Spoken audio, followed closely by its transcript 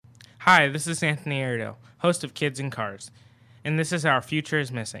Hi, this is Anthony Arido, host of Kids in Cars, and this is Our Future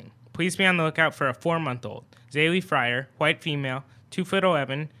is Missing. Please be on the lookout for a 4-month-old, Zaylee Fryer, white female,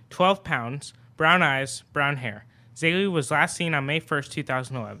 2'11", 12 pounds, brown eyes, brown hair. Zaylee was last seen on May 1st,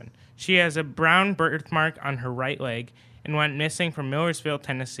 2011. She has a brown birthmark on her right leg and went missing from Millersville,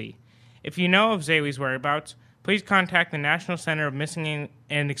 Tennessee. If you know of Zaylee's whereabouts, please contact the National Center of Missing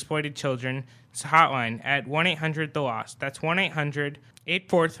and Exploited Children's hotline at 1-800-THE-LOST. That's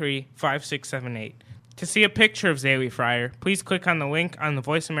 1-800-843-5678. To see a picture of Zaylee Fryer, please click on the link on the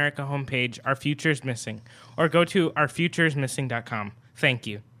Voice America homepage, Our Future is Missing, or go to ourfutureismissing.com. Thank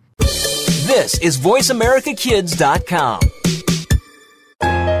you. This is VoiceAmericaKids.com.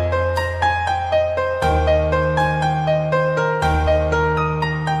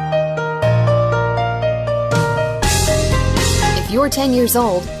 If you're 10 years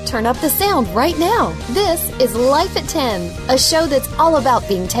old, turn up the sound right now. This is Life at 10, a show that's all about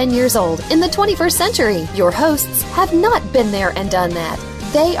being 10 years old in the 21st century. Your hosts have not been there and done that.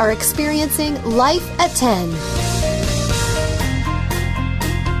 They are experiencing Life at 10.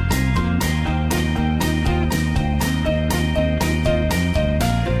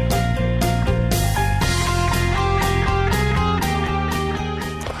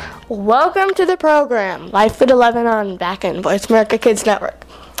 Welcome to the program, Life at 11 on back in Voice America Kids Network.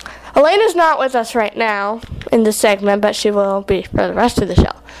 Elena's not with us right now in this segment, but she will be for the rest of the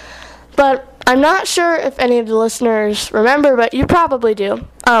show. But I'm not sure if any of the listeners remember, but you probably do.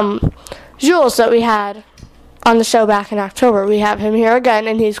 Jules that we had on the show back in October, we have him here again,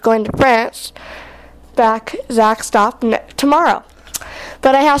 and he's going to France. Zach's stop tomorrow.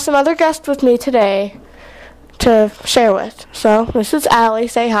 But I have some other guests with me today to share with. So this is Allie.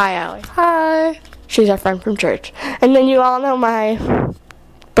 Say hi, Allie. Hi. She's our friend from church. And then you all know my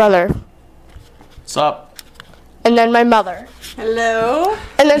brother. What's up? And then my mother. Hello.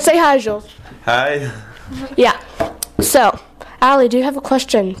 And then say hi, Jules. Hi. Yeah. So, Allie, do you have a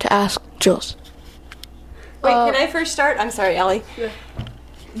question to ask Jules? Wait, can I first start? I'm sorry, Allie. Yeah.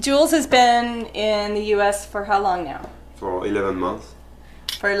 Jules has been in the U.S. for how long now? For 11 months.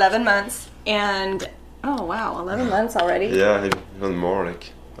 For 11 months. And, oh wow, 11 months already? Yeah, even more,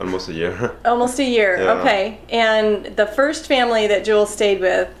 like almost a year. Almost a year, Yeah. okay. And the first family that Jules stayed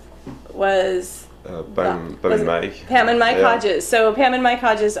with was... Pam and Mike. Pam and Mike Yeah. Hodges. So Pam and Mike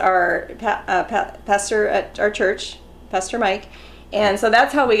Hodges are pastor at our church, Pastor Mike. And so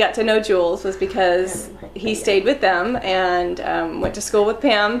that's how we got to know Jules, was because he stayed with them and went to school with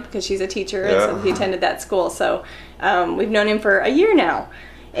Pam because she's a teacher, and so he attended that school. So we've known him for a year now.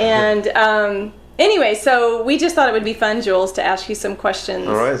 And anyway, so we just thought it would be fun, Jules, to ask you some questions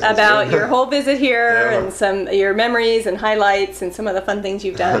about your whole visit here and some your memories and highlights and some of the fun things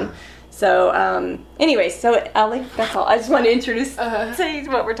you've done. So anyway, so Allie, that's all. I just wanted to introduce, say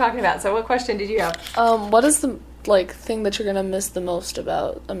what we're talking about. So what question did you have? What is the thing that you're gonna miss the most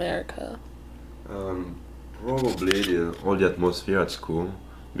about America? Probably all the atmosphere at school,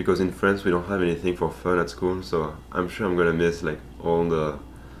 because in France we don't have anything for fun at school. So I'm sure I'm gonna miss all the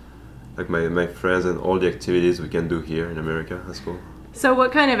my friends and all the activities we can do here in America at school. So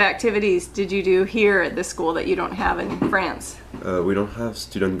what kind of activities did you do here at the school that you don't have in France? We don't have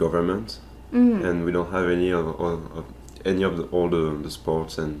student government, and we don't have any of all the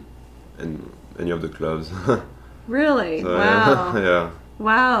sports and any of the clubs. Really? So, wow. Yeah.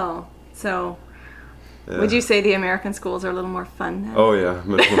 Wow. So, would you say the American schools are a little more fun then? Oh yeah,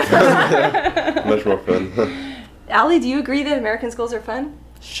 much more fun. Yeah, much more fun. Allie, do you agree that American schools are fun?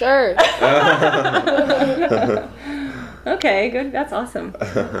 Sure. Okay, good. That's awesome.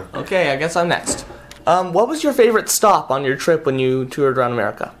 Okay, I guess I'm next. What was your favorite stop on your trip when you toured around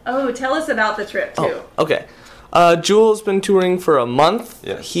America? Oh, tell us about the trip too. Okay. Jules been touring for a month.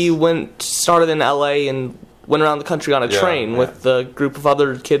 Yes. He started in LA and went around the country on a train with a group of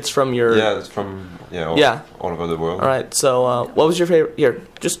other kids from your... Yeah, it's from all over the world. All right, so what was your favorite... Here,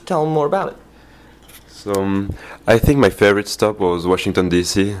 just tell them more about it. So I think my favorite stop was Washington,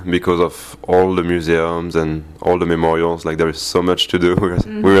 D.C. because of all the museums and all the memorials. There is so much to do.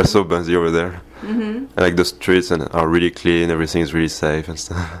 We were so busy over there. Mm-hmm. And, the streets are really clean. Everything is really safe and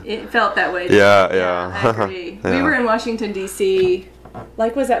stuff. It felt that way. Yeah. I agree. Yeah. We were in Washington, D.C.,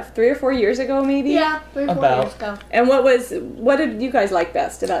 was that 3 or 4 years ago, maybe? Yeah, 3 or 4 years ago. And what did you guys like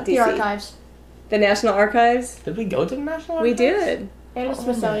best about D.C.? The archives. The National Archives? Did we go to the National We Archives? did. And the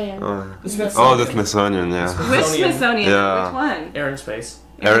Smithsonian. The Smithsonian, yeah. Which Smithsonian? Yeah. Which one? Air and Space.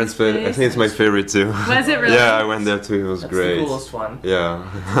 Air and Space. I think it's my favorite too. Was it really? Yeah, I went there too. It was great. That's the coolest one. Yeah.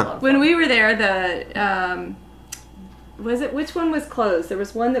 When we were there, which one was closed? There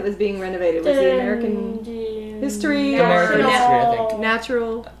was one that was being renovated. Was the American... history, American or history, I think.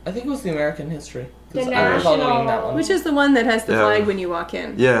 natural? I think it was the American history. 'Cause The I recall national- reading that one. Which is the one that has the Yeah. flag when you walk in?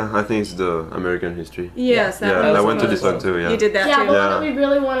 Yeah, I think it's the American history. Yes, that Yeah, one. I was went to the this one too. Yeah. You did that Yeah, too. the one Yeah. that we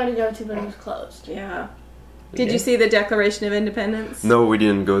really wanted to go to, but it was closed. Yeah. Did you see the Declaration of Independence? No, we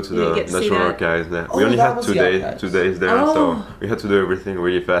didn't go to You didn't the get to see National that? Archives. Yeah. Oh, We only that had was 2 the days, archives. 2 days there, Oh. so we had to do everything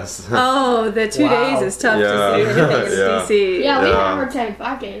really fast. Oh, the 2 Wow. days is tough Yeah. to see everything in Yeah. DC. Yeah, we Yeah. hammered 10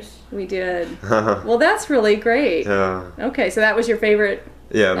 5 days. We did. Well, that's really great. Yeah, Okay, so that was your favorite.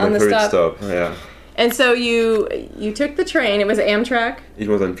 yeah, On my the favorite stop. stop. Yeah, And so you took the train. It was Amtrak, it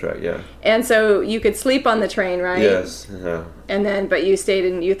was on track. Yeah. and so you could sleep on the train, right? Yes. Yeah. And then, but you stayed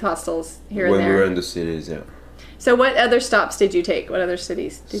in youth hostels here When and we there. were in the cities, yeah. So what other stops did you take? What other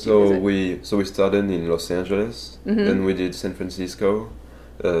cities did you visit? So we started in Los Angeles, Mm-hmm. then we did San Francisco,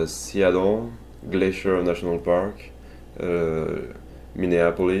 Seattle, Glacier National Park,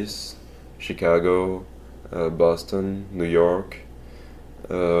 Minneapolis, Chicago, Boston, New York,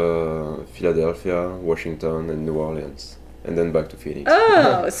 Philadelphia, Washington, and New Orleans, and then back to Phoenix.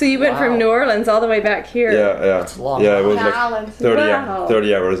 Oh, so you went from Wow. New Orleans all the way back here. Yeah. long. Yeah, it was Balance. like 30, Wow.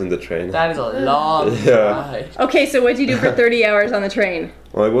 30 hours in the train. That is a long Yeah. ride. Okay, so what did you do for 30 hours on the train?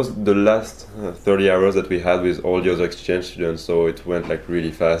 Well, it was the last 30 hours that we had with all the other exchange students, so it went like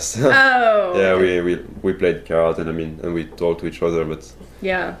really fast. Oh. Yeah, we played cards and we talked to each other, but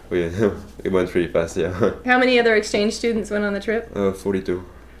Yeah. we it went really fast. Yeah, How many other exchange students went on the trip? 42.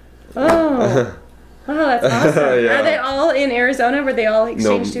 Oh. Oh, that's awesome. Yeah. Are they all in Arizona? Were they all No,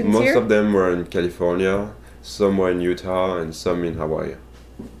 exchange students most here? of them were in California, some were in Utah, and some in Hawaii.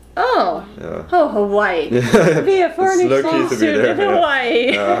 Oh. Yeah. Oh, Hawaii. Yeah. Be a foreign It's lucky exchange to be student in there, yeah.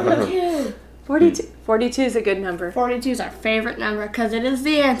 Hawaii. Yeah. 42 is a good number. 42 is our favorite number because it is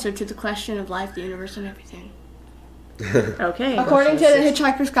the answer to the question of life, the universe, and everything. Okay. According to the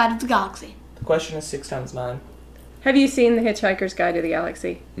Hitchhiker's Guide to the Galaxy. The question is 6 times 9. Have you seen The Hitchhiker's Guide to the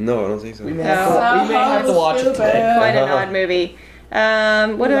Galaxy? No, I don't think so. We may, No. have to watch it today. Quite an odd movie.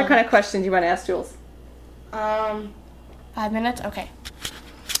 What other kind of questions do you want to ask Jules? 5 minutes? Okay.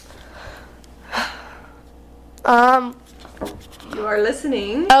 You are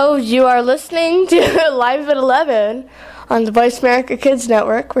listening. Oh, you are listening to Live at 11 on the Voice America Kids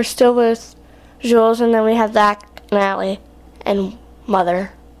Network. We're still with Jules, and then we have Zach and Allie and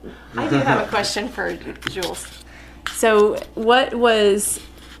Mother. I do have a question for Jules. So, what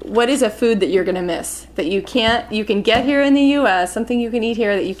is a food that you're going to miss that you can get here in the U.S., something you can eat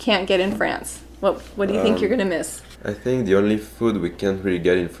here that you can't get in France? What do you think you're going to miss? I think the only food we can't really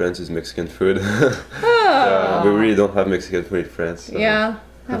get in France is Mexican food. Yeah, we really don't have Mexican food in France. so- Yeah,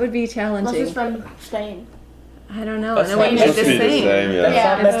 that would be Unless challenging. it's from Spain. I don't know. That's And it wouldn't not be the Must be the same. same, yeah. That's Yeah.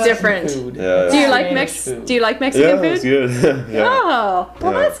 not It's Mexican different. food. Yeah. Do you like Spanish food. Do you like Mexican Yeah, it's food? good. Yeah. Oh,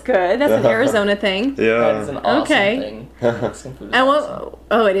 well, Yeah. that's good. That's an Arizona thing. That is an Yeah. awesome Okay. thing. Mexican food is And awesome.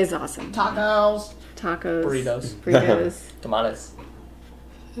 oh, it is awesome. Tacos. Tacos, Burritos. burritos, Tamales.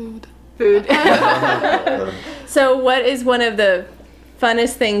 food. So, what is one of the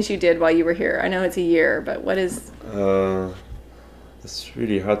funnest things you did while you were here? I know it's a year, but what is? It's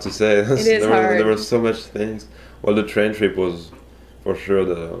really hard to say. It is hard. There were so much things. Well, the train trip was for sure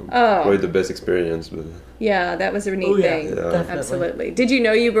probably the best experience. But Yeah, that was a neat Oh, yeah. thing. Yeah. Definitely. Absolutely. Did you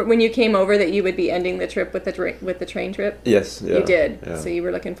know when you came over that you would be ending the trip with the train trip? yes, yeah, You did. Yeah. So you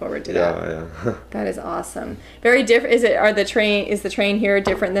were looking forward to that. yeah. That is awesome. Very different. Is the train here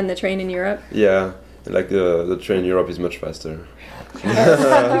different than the train in Europe? Yeah, like the train in Europe is much faster.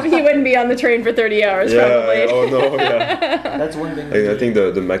 He wouldn't be on the train for 30 hours probably. Oh no, yeah. That's one thing. I think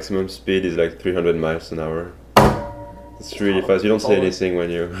the maximum speed is like 300 miles an hour. It's really fast. You don't see anything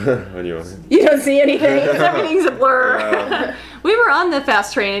when you You don't see anything. Everything's a blur. Yeah. We were on the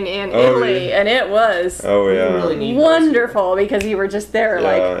fast train in Oh, Italy, really? and it was Oh We yeah. really need those wonderful because you were just there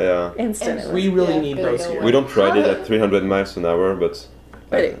Yeah. instantly. here. We really need those here. We don't ride it at 300 miles an hour, but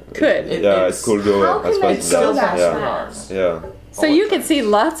But it could. yeah, it could go How as can they fast as go that. that Yeah. fast? Yeah. So you could see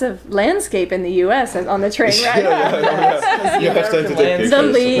lots of landscape in the U.S. on the train ride. You have time to take The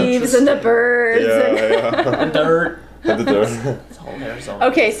pictures. leaves and the birds. and- Yeah, The dirt. yeah. The dirt. It's all Arizona.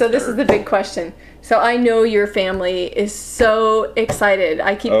 Okay, so this is the big question. So I know your family is so excited.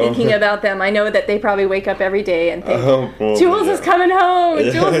 I keep Oh. thinking about them. I know that they probably wake up every day and think, Probably, Jules yeah. is coming home.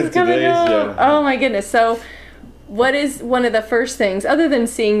 Yeah, Jules is coming today's, home. yeah. Oh my goodness. So what is one of the first things, other than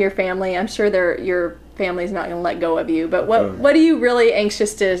seeing your family? I'm sure your family's not going to let go of you, but what are you really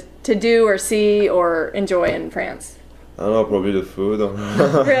anxious to do or see or enjoy in France? I don't know, probably the food.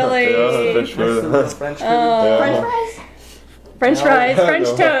 Really? Yeah, French food. That's French food. French fries? French fries, French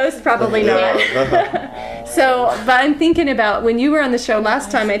No. toast, probably not. So, but I'm thinking about when you were on the show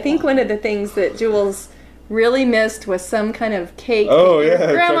last time, I think one of the things that Jules really missed was some kind of cake Oh, that your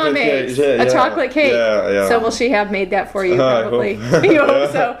yeah, grandma chocolate makes. cake. Yeah, a chocolate cake. Yeah. So will she have made that for you I probably? hope. You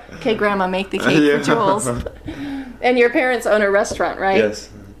hope so. Okay, Grandma, make the cake Yeah. for Jules. And your parents own a restaurant, right? Yes.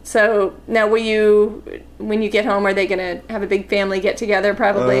 So now when you get home, are they going to have a big family get together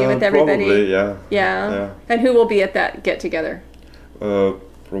probably with everybody? Probably, yeah. Yeah. And who will be at that get together?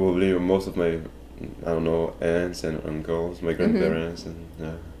 Probably most of my, I don't know, aunts and uncles, my grandparents, and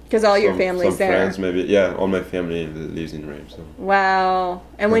yeah. Because all your family's some there. friends, maybe. Yeah, all my family lives in Rheims. So. Wow.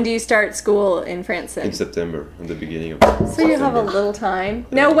 And when do you start school in France then? In September, in the beginning of September. So you have a little time.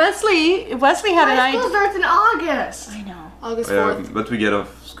 Now Wesley had an idea. School starts in August. I know. August Yeah, 4th. but we get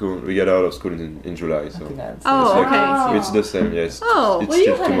out of school in July, so Oh, it's okay. it's the same. Yeah, it's Oh, it's Well, you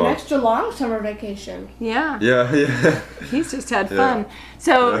still had 2 an months. extra long summer vacation. Yeah. Yeah. He's just had Yeah. fun.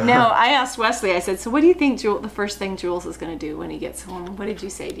 So now I asked Wesley, I said, so what do you think the first thing Jules is going to do when he gets home? What did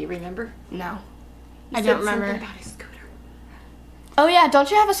you say? Do you remember? No. You I said don't remember. something about his scooter. Oh yeah, don't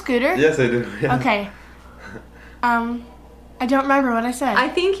you have a scooter? Yes, I do. Yeah. Okay. I don't remember what I said. I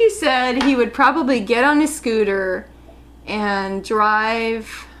think you said he would probably get on his scooter and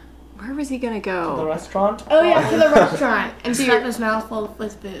drive. Where was he going to The go? restaurant? Oh yeah, to the restaurant and stuff his mouth full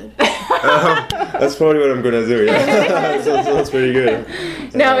with food. That's probably what I'm gonna do. Yeah, that's pretty good.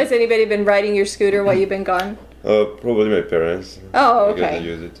 Now, has anybody been riding your scooter while you've been gone? Probably my parents. Oh, Because okay. they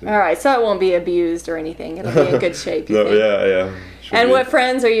use it too. All right, so it won't be abused or anything. It'll be in good shape. You No, think? yeah. Should And be. what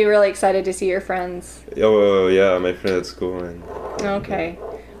friends are you really excited to see your friends? Oh, yeah, my friend at school. And, Okay.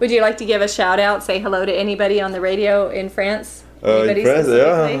 Would you like to give a shout out, say hello to anybody on the radio in France? in Anybody France,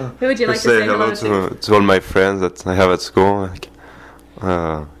 specifically? yeah. Who would you like to say hello to? to all my friends that I have at school. Like,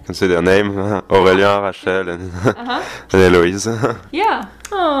 I can say their name: Aurélien, Rachel, and, and Eloise. Yeah.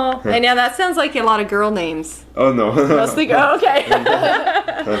 Oh. And now that sounds like a lot of girl names. Oh no. Mostly girl. Okay.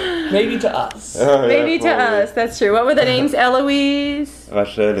 Maybe to us. Maybe to us. That's true. What were the names? Eloise.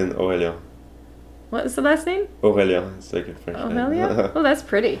 Rachel and Aurélien. What was the last name? Aurélien, it's like a French name. Amelia. Oh, that's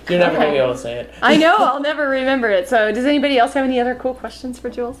pretty. You're never going to be able to say it. I know. I'll never remember it. So, does anybody else have any other cool questions for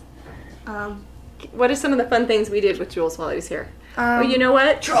Jules? What are some of the fun things we did with Jules while he was here? Oh, you know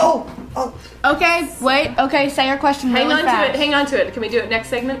what? Okay, wait. Okay, say your question really Hang on fast. to it. Hang on to it. Can we do it next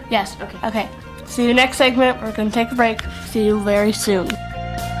segment? Yes. Okay. See you next segment. We're going to take a break. See you very soon.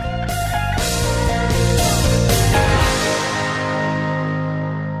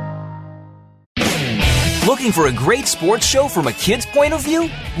 Looking for a great sports show from a kid's point of view?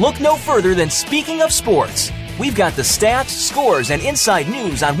 Look no further than Speaking of Sports. We've got the stats, scores, and inside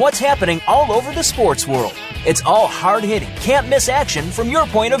news on what's happening all over the sports world. It's all hard-hitting, can't-miss action from your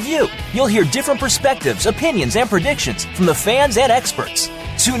point of view. You'll hear different perspectives, opinions, and predictions from the fans and experts.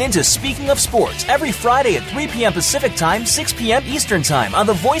 Tune into Speaking of Sports every Friday at 3 p.m. Pacific Time, 6 p.m. Eastern Time on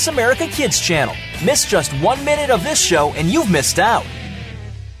the Voice America Kids channel. Miss just 1 minute of this show and you've missed out.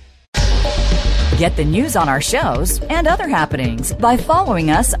 Get the news on our shows and other happenings by following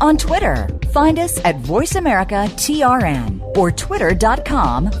us on Twitter. Find us at VoiceAmericaTRN or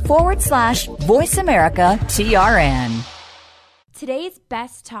twitter.com/VoiceAmericaTRN. Today's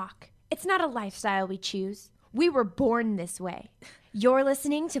best talk. It's not a lifestyle we choose. We were born this way. You're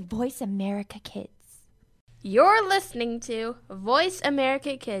listening to Voice America Kids. You're listening to Voice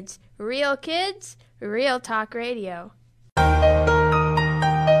America Kids. Real kids, real talk radio.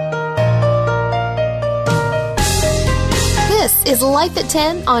 This is Life at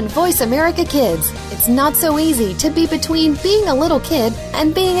 10 on Voice America Kids. It's not so easy to be between being a little kid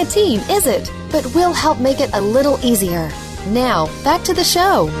and being a teen, is it? But we'll help make it a little easier. Now, back to the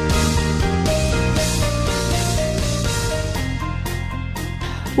show.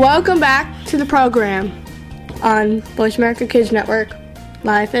 Welcome back to the program on Voice America Kids Network,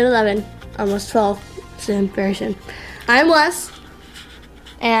 live at 11, almost 12, soon, very soon. I'm Wes,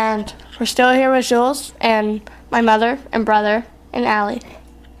 and we're still here with Jules and my mother and brother and Allie.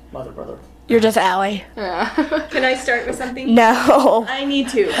 Mother, brother. You're just Allie. Can I start with something? No. I need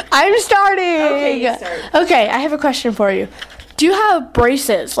to. I'm starting. Okay, you start. Okay, I have a question for you. Do you have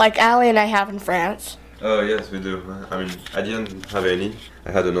braces like Allie and I have in France? Oh yes, we do. I mean, I didn't have any.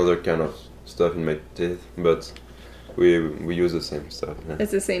 I had another kind of stuff in my teeth, but we use the same stuff. Yeah.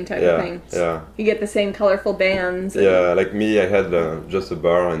 It's the same type Yeah, of thing. yeah. You get the same colorful bands. and- Yeah, like me, I had just a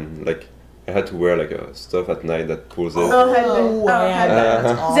bar and like I had to wear like a stuff at night that cools it. I had that.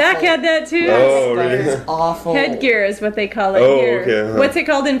 That's awful. Zach had that too. Oh, That really? is awful. Headgear is what they call it Oh, here. okay. What's it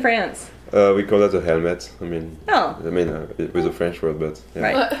called in France? We call that a helmet. I mean, Oh. it was a French word, but yeah.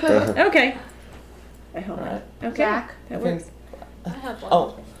 Right. Okay. I hope. Alright. Okay. Zach? That works.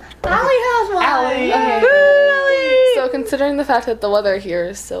 Oh. Allie has one. So considering the fact that the weather here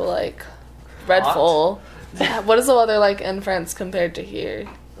is so like dreadful, What is the weather like in France compared to here?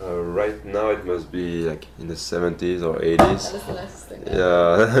 Right now it must be like in the 70s or 80s. That is the nicest thing.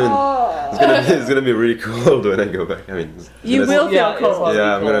 Yeah, it's gonna be really cold when I go back. I mean, you will feel cold.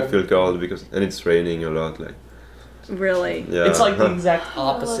 Yeah, I'm gonna feel cold and it's raining a lot. Like, really? Yeah. It's like the exact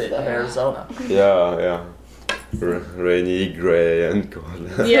opposite of Arizona. Yeah. Rainy, grey, and cold.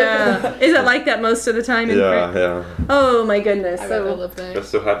 Yeah. Is it like that most of the time in France? Yeah. Oh my goodness. I rather live there. We're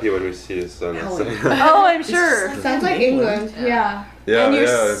so happy when we see the sun. Oh, I'm sure. Sounds like England. Yeah. And you're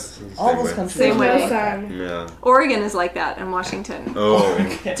it's all those countries. Same way. Yeah. Oregon is like that, and Washington. Oh.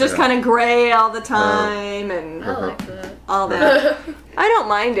 Just kind of gray all the time, and I like that. all that. I don't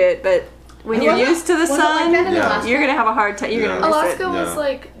mind it, but when you're used to the sun, you're gonna have a hard time. You're gonna miss Alaska it. was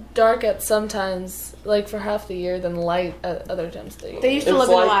like dark at some times, like for half the year, then light at other times of the year. They used to live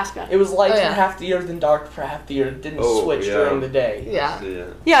in Alaska. It was light for half the year, then dark for half the year. It didn't switch during the day. Yeah.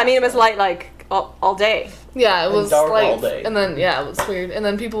 Yeah, I mean it was light like all day. Yeah, it was dark like, all day. and then it was weird. And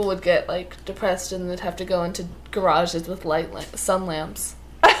then people would get like depressed, and they'd have to go into garages with sun lamps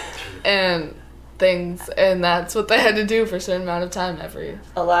and things, and that's what they had to do for a certain amount of time every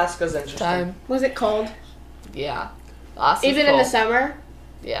Alaska's interesting. time. Was it cold? Yeah, Alaska's Even in cold. the summer?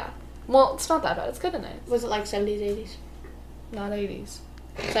 Yeah. Well, it's not that bad. It's good at night. Was it like 70s, 80s? Not 80s.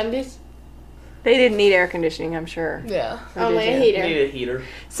 70s? They didn't need air conditioning, I'm sure. Yeah. Only a You heater. need a heater.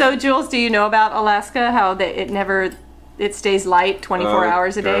 So, Jules, do you know about Alaska? How it stays light 24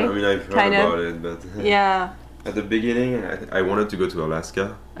 hours a day? I mean, I've heard kind about it, but yeah. At the beginning, I wanted to go to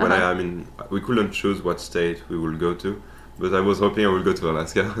Alaska. When I mean, we couldn't choose what state we would go to, but I was hoping I would go to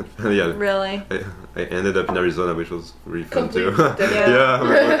Alaska. Really? I ended up in Arizona, which was really fun too.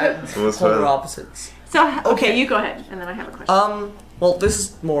 Yeah. It was Polar fun. opposites. So, okay, you go ahead, and then I have a question. Well, this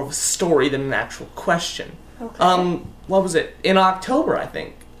is more of a story than an actual question. Okay. What was it? In October, I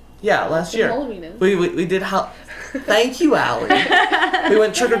think. Yeah, last year. We did Thank you, Allie. We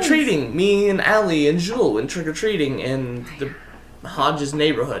went trick-or-treating. Me and Allie and Jules went trick-or-treating in the Hodges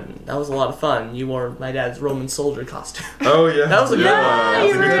neighborhood. That was a lot of fun. You wore my dad's Roman soldier costume. Oh, yeah. That was a good one. That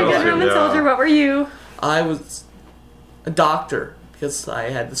was You were a good Roman soldier. What were you? I was a doctor because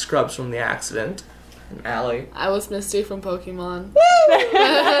I had the scrubs from the accident. And Allie. I was Misty from Pokemon.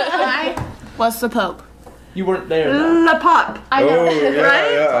 I was the Pope. You weren't there, though. Le Pop. I know.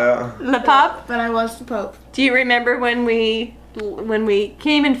 Right? Yeah. Le Pop. But I was the Pope. Do you remember when we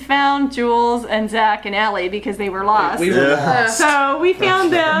came and found Jules and Zach and Allie because they were lost? We were lost. So we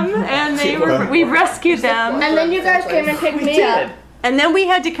found them and we rescued them. And then you guys came and picked me up. And then we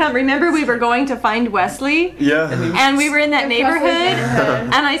had to come. Remember, we were going to find Wesley. Yeah. And we were in that neighborhood,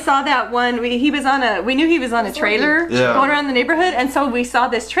 and I saw that one. We knew he was on a trailer going around the neighborhood, and so we saw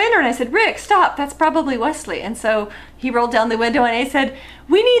this trailer, and I said, "Rick, stop! That's probably Wesley." And so he rolled down the window, and I said,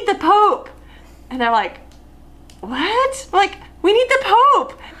 "We need the Pope." And they're like, "What?" I'm like, "We need the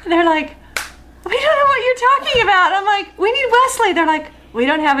Pope." And they're like, "We don't know what you're talking about." I'm like, "We need Wesley." They're like, "We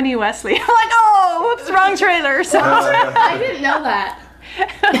don't have any Wesley." I'm like, "Oh, whoops, wrong trailer." So I didn't know that.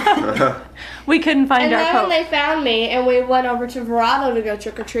 we couldn't find And our then Pope. when they found me and we went over to Verado to go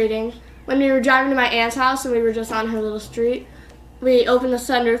trick-or-treating, when we were driving to my aunt's house and we were just on her little street, we opened the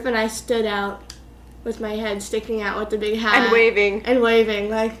sunroof and I stood out with my head sticking out with the big hat. And waving.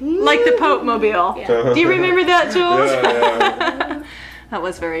 like the Pope mobile. Yeah. Do you remember that, Jules? Yeah. That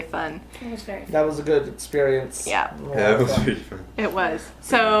was very fun. It was very fun. That was a good experience. Yeah. Yeah, it was really fun. It was.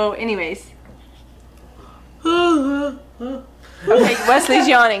 So, anyways. Okay, Wesley's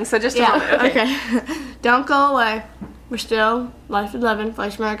yawning, so just a moment. Okay. Don't go away. We're still Life 11,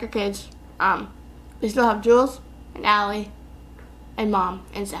 Voice America Kids. We still have Jules and Allie and Mom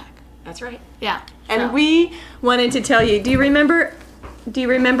and Zach. That's right. Yeah. And we wanted to tell you, do you remember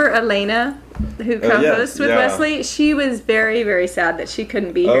Elena, who co-hosts with Wesley? She was very, very sad that she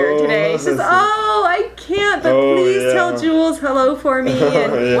couldn't be here today. She says, "Oh, I can't, but please tell Jules hello for me."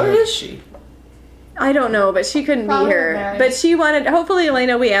 And Where is she? I don't know, but she couldn't Probably be here. married. But she wanted, hopefully,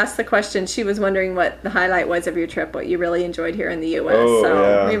 Elena, we asked the question. She was wondering what the highlight was of your trip, what you really enjoyed here in the U.S.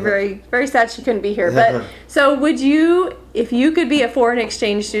 We're very, very sad she couldn't be here. But so would you, if you could be a foreign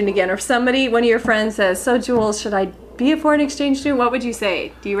exchange student again, or somebody, one of your friends says, "So Jules, should I be a foreign exchange student?" What would you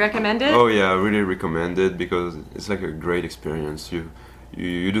say? Do you recommend it? Oh yeah, I really recommend it because it's like a great experience.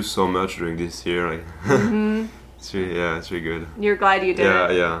 You do so much during this year. Like, it's really good. You're glad you did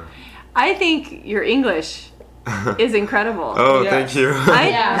it? Yeah. I think your English is incredible. Oh, thank you.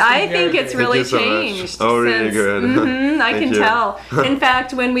 I think it's Thank really you so much. changed. Oh, really good. I can tell. In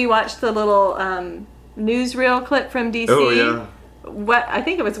fact, when we watched the little newsreel clip from DC, what I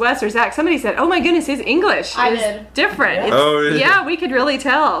think it was Wes or Zach. Somebody said, "Oh my goodness, his English is different." Yeah. It's- Oh, really? Yeah, we could really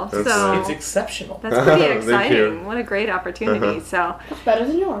tell. That's So It's exceptional. that's pretty Thank exciting. you. What a great opportunity. So It's better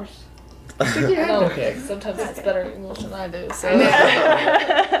than yours. I know. Okay. Sometimes it's better English than I do. So.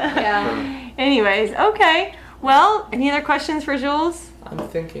 yeah. Anyways, okay. Well, any other questions for Jules? I'm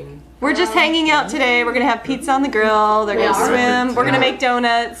thinking. We're just hanging out today. We're gonna have pizza on the grill. They're gonna swim. We're gonna make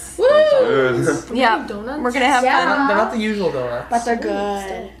donuts. Good. Yeah, Donuts? we're gonna have They're fun. not the usual donuts. But they're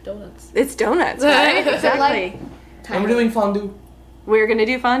good. Donuts. It's donuts, right? Exactly. And we're doing fondue. We're gonna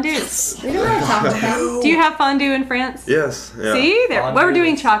do fondue. We don't want to talk about Do you have fondue in France? Yes. Yeah. See, there. Fondue. Well, we're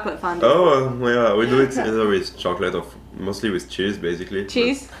doing chocolate fondue. Oh, yeah, we do it either with chocolate or mostly with cheese, basically.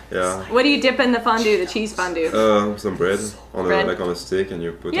 Cheese. Yeah. What do you dip in the fondue? The cheese fondue. Some bread on Bread. like on a stick, and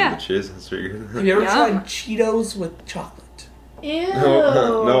you put Yeah. on the cheese. It's really good. Have you ever Yum. tried Cheetos with chocolate? Ew.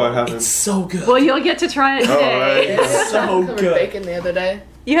 No, I haven't. It's so good. Well, you'll get to try it today. right. It's so Covered good. bacon the other day.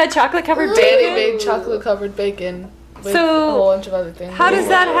 You had chocolate covered Danny bacon. made chocolate covered bacon with So, a whole bunch of other things. How does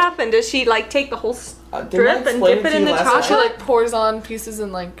that happen? Does she like take the whole Didn't I strip and explain dip to it in you the last chocolate? She like pours on pieces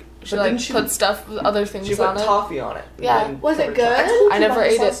and like she But like didn't she- puts stuff other things She on put it. toffee on it. Yeah. And Was it covered good? chocolate. told I you never about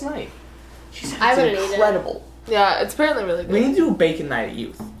this ate it. last night. She said I it's wouldn't eat it. incredible. Yeah, it's apparently really We good. need to do a bacon night at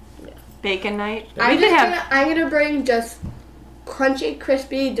youth. Bacon night. I'm We could have. gonna bring just crunchy,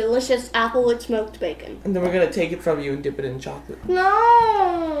 crispy, delicious apple with smoked bacon. And then we're gonna take it from you and dip it in chocolate.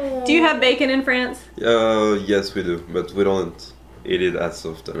 No. Do you have bacon in France? Yes, we do, but we don't eat it as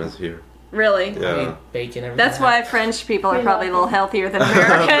often as here. Really? I Yeah. mean, bacon every That's time. why French people are probably a little healthier than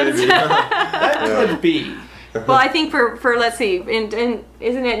Americans. Maybe. That could be. Well, I think for let's see, in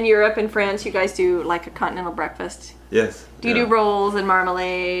isn't it in Europe and France you guys do like a continental breakfast? Yes. Do you do rolls and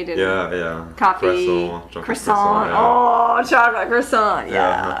marmalade and Yeah. coffee, Chocolate croissant? yeah. Oh, chocolate croissant.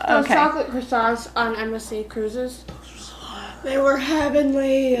 Yeah. Those Okay. chocolate croissants on MSC cruises. They were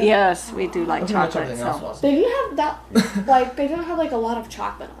heavenly. Yes, we do like Let's try chocolate. something else, So. Watson. They didn't have that. Like they didn't have like a lot of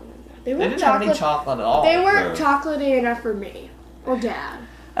chocolate on them. They They weren't didn't have any chocolate. chocolate at all. They weren't Yeah. chocolatey enough for me or Dad.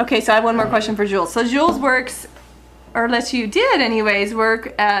 Okay, so I have one more question for Jules. So Jules works, or unless you did anyways,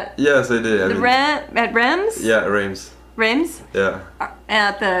 work at Yes, I did. I the mean, at Reims? Yeah, Reims. Reims? Yeah.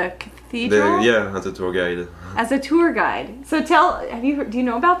 At the cathedral? Yeah, as a tour guide. As a tour guide. So do you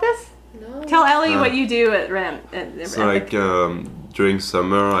know about this? No. Tell Ellie what you do at Reims. So during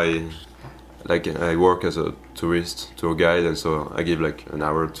summer, I work as a tourist tour guide, and so I give like an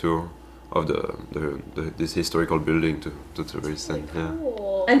hour tour of this historical building to tourists, and yeah.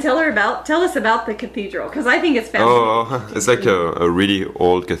 And tell us about the cathedral, because I think it's fascinating. Oh, it's like a really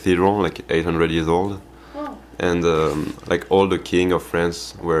old cathedral, like 800 years old, and like all the king of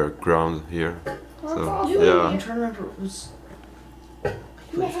France were crowned here. So I'm yeah. trying to remember. It was.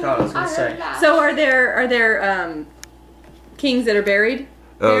 I forgot what I was gonna say. So are there kings that are buried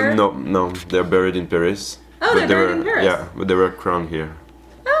there? No, they're buried in Paris. Oh, they're buried in Paris. Yeah, but they were crowned here.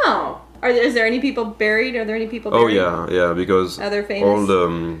 Oh. Is there any people buried? Are there any people Oh buried? yeah, because Are famous? all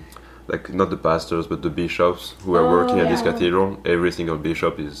the like not the pastors but the bishops who are working at this cathedral, every single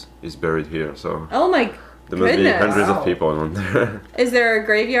bishop is buried here. So Oh my there must be goodness. hundreds of people on there. Is there a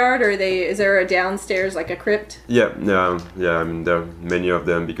graveyard, or is there a downstairs like a crypt? yeah. I mean there are many of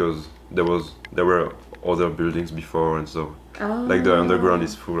them because there were other buildings before, and so like the underground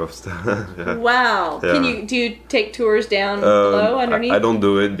is full of stuff. Yeah. Wow. Yeah. Do you take tours down below underneath? I don't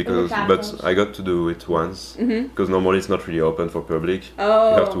do it because, catacombs. but I got to do it once because normally it's not really open for public. Oh.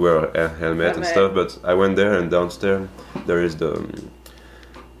 You have to wear a helmet and Helmet. stuff. But I went there, and downstairs there is the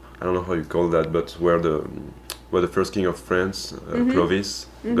I don't know how you call that, but where the first king of France, Clovis,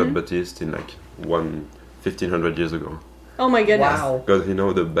 got baptized in like 1500 years ago. Oh my goodness. Wow. Because you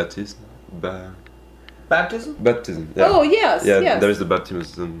know the baptism. Baptism? Baptism. Yeah. Oh yes. Yeah, yes. there is the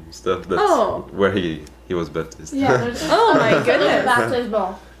baptism stuff. That's Oh. where he was baptized. Yeah, there's Oh my goodness.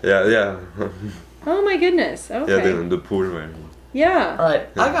 baptismal. yeah. Oh my goodness. Okay. Yeah, the pool where. Yeah. All right,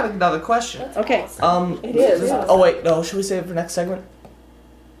 I got another question. Okay. It is. Oh wait, no. Should we save it for next segment?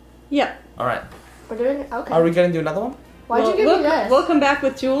 Yeah. All right. We're doing okay. Are we gonna do another one? Why'd you give me this? We'll come back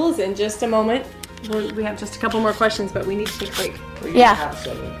with Jules in just a moment. We have just a couple more questions, but we need to take a break. We Yeah. have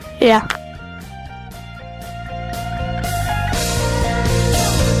segment. Yeah.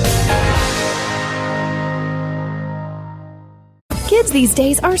 Kids Kids these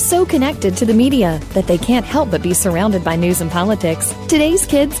days are so connected to the media that they can't help but be surrounded by news and politics. Today's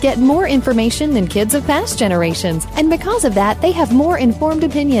kids get more information than kids of past generations, and because of that, they have more informed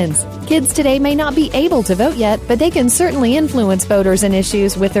opinions. Kids today may not be able to vote yet, but they can certainly influence voters and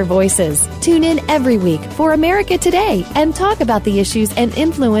issues with their voices. Tune in every week for America Today and talk about the issues and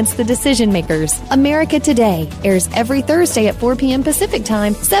influence the decision makers. America Today airs every Thursday at 4 p.m. Pacific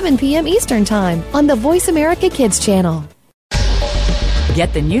Time, 7 p.m. Eastern Time on the Voice America Kids channel.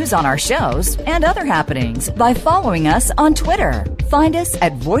 Get the news on our shows and other happenings by following us on Twitter. Find us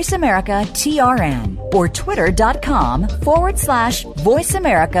at VoiceAmericaTRN or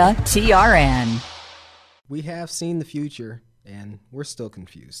twitter.com/VoiceAmericaTRN. We have seen the future, and we're still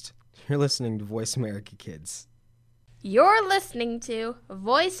confused. You're listening to Voice America Kids. You're listening to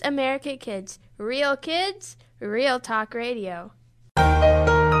Voice America Kids, real talk radio.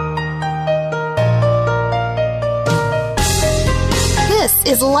 This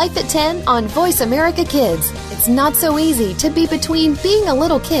is Life at 10 on Voice America Kids. It's not so easy to be between being a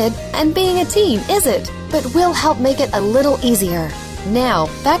little kid and being a teen, is it? But we'll help make it a little easier. Now,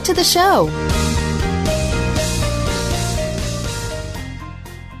 back to the show.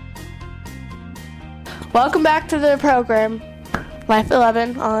 Welcome back to the program, Life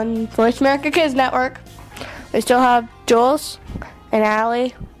 11 on Voice America Kids Network. We still have Jules and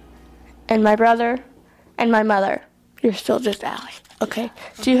Allie and my brother and my mother. You're still just Allie. Okay.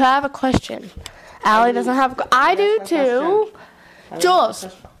 Do you have a question? Allie doesn't have a I do too. Jules,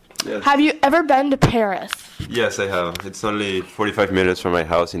 Yes. have you ever been to Paris? Yes, I have. It's only 45 minutes from my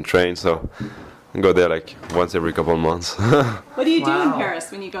house in train, so I go there like once every couple of months. What do you do in Paris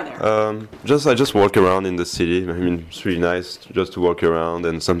when you go there? I just walk around in the city. I mean, it's really nice just to walk around,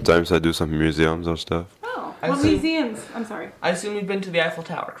 and sometimes I do some museums or stuff. Oh, what museums? I'm sorry. I assume you've been to the Eiffel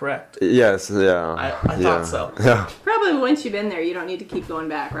Tower, correct? Yes, yeah. I thought so. Yeah. Probably once you've been there, you don't need to keep going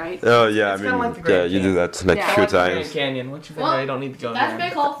back, right? Oh yeah, It's I kinda mean, like the Grand you do Canyon. that like a few Like the Grand times. Canyon. Once you've been there, you don't need to go That's there.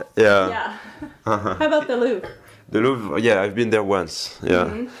 big hole. Yeah. How about the Louvre? The Louvre, yeah, I've been there once. Yeah.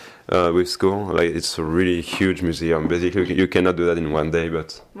 With school, like it's a really huge museum. Basically, you cannot do that in one day,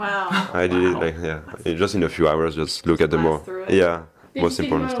 but Wow. I did it like just in a few hours. Just look at the more through it. most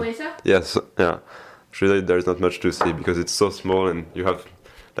important stuff. Yes, yeah. Actually, there's not much to see because it's so small and you have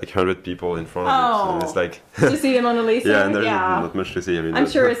like 100 people in front of you. So it's like to see the Mona Lisa? yeah, and there's not much to see. I mean, I'm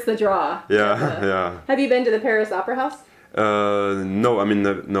sure it's the draw. Yeah. Have you been to the Paris Opera House? No, I mean,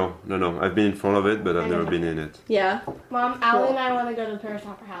 no. I've been in front of it, but I've never been in it. Yeah. Mom, Allie and I want to go to the Paris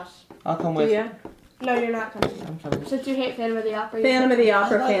Opera House. I'll come with you. No, you're not coming. I'm coming. Since you hate Phantom of the Opera. Phantom of the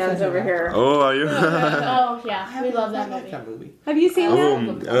Opera fans over here. Oh, are you? Oh, yeah. We love that movie. Have you seen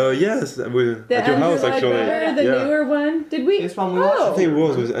that? Yes, at your The house actually. the newer one. Did we? It's from we watched I think it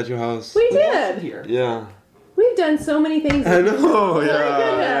was at your house. We did. here. Yeah. We've done so many things. I know. My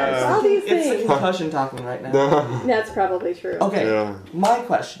goodness, all these It's the things. concussion talking right now. That's probably true. Okay, Yeah. my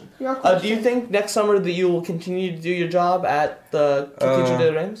question. Your question. Do you think next summer that you will continue to do your job at the Cathedral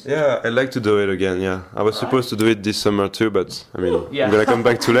de Reims? Yeah, I'd like to do it again. Yeah, I was supposed to do it this summer too, but I mean, Yeah. I'm gonna come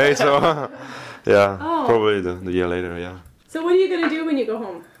back too late, so yeah, Oh. probably the year later. Yeah. So what are you going to do when you go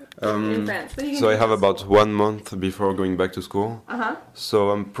home in France? What are you So I gonna have do? about 1 month before going back to school. Uh-huh. So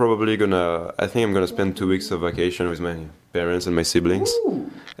I'm probably I think I'm gonna spend 2 weeks of vacation with my parents and my siblings,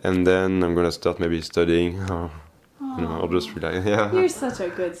 and then I'm gonna start maybe studying or, or just relax. Yeah. You're such a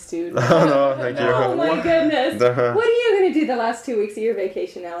good student. No, thank you. Oh my goodness. No. What are you going to do the last 2 weeks of your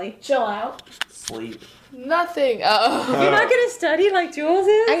vacation, Ellie? Chill out. Sleep. Nothing. You're not going to study like Jules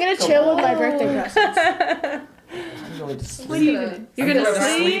is? I'm going to chill with my birthday presents. I'm going to sleep. What are you going to do? You're I'm going to gonna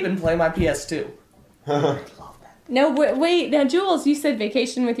sleep? sleep and play my PS2. No, wait. Now, Jules, you said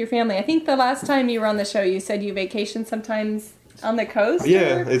vacation with your family. I think the last time you were on the show, you said you vacation sometimes on the coast?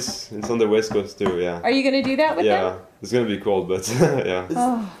 Yeah, or- it's on the west coast too. Yeah. Are you going to do that with them? It's gonna be cold, but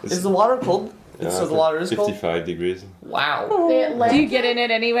yeah. Is the water cold? Yeah, So it's the water is cold? 55 degrees. Wow. Do you get in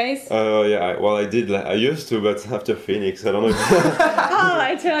it anyways? Yeah. I did. I used to, but after Phoenix, I don't know. If Oh,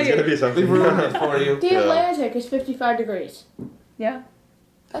 I tell it's gonna be you. something. We ruined it for you. The Atlantic is 55 degrees. Yeah,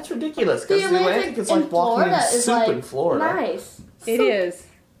 That's ridiculous, because the Atlantic is like walking in is soup like in Florida. nice. it is.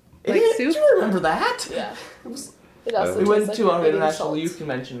 It Like is? soup? Do you remember that? Yeah. It was, It also we went tastes to like our eating international salt. youth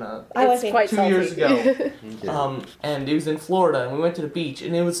convention It's quite 2 salty. years ago. And it was in Florida, and we went to the beach,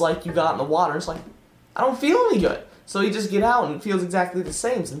 and it was like you got in the water, it's like, I don't feel any good. So you just get out, and it feels exactly the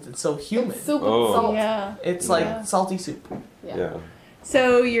same since it's so humid. Soup Oh. and salt. Yeah. It's like salty soup. Yeah.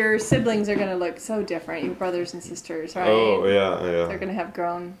 So your siblings are going to look so different, your brothers and sisters, right? Oh yeah. They're going to have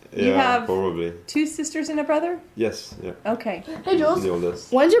grown. Yeah, You have probably. 2 sisters and a brother? Yes. Yeah. Okay. Hey, Jules. The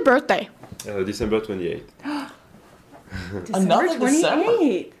oldest. When's your birthday? December 28th. December Another December.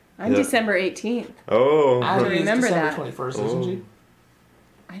 28th. I'm Yeah. December 18th. Oh. I remember that. December 21st, isn't she?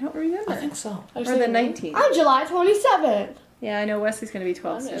 I don't remember. I think so. Or the 19th. I'm July 27th. Yeah, I know Wesley's going to be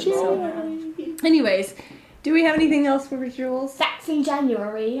 12 soon. So. Anyways, do we have anything else for Jules? That's in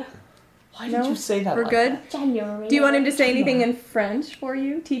January. Why did you say that? We're like good? that? January. Do you want him to say anything in French for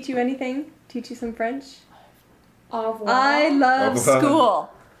you? Teach you anything? Teach you some French? Au revoir. I love Au revoir. school.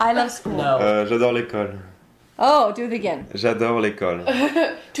 I love school. No. J'adore l'école. Oh, do it again. J'adore l'école.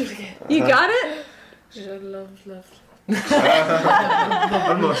 Do it again. You got it? Je love.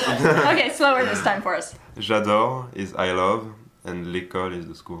 Almost. Okay, slower this time for us. J'adore is I love, and l'école is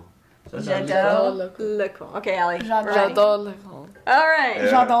the school. J'adore l'école. Okay, Allie. J'adore l'école. All right. Yeah.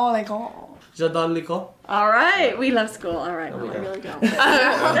 J'adore l'école. J'adore l'école. All right. We love school. All right. No, we really don't.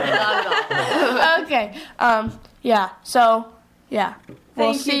 Okay. Yeah. So, yeah.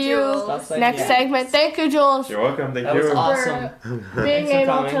 We'll Thank you, see Jules. you next segment. Thank you, Jules, You're welcome, thank That you. was awesome. being for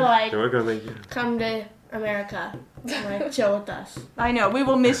able coming. to like You're welcome, thank you. come to America and like chill with us. I know. We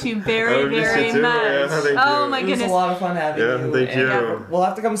will miss you I very, will miss very you too. much. Yeah, thank Oh you. my It was a goodness. lot of fun having Yeah, you. thank and you. We'll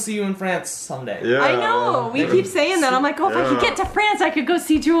have to come see you in France someday. Yeah. I know. We keep saying that. I'm like, oh, if I could get to France, I could go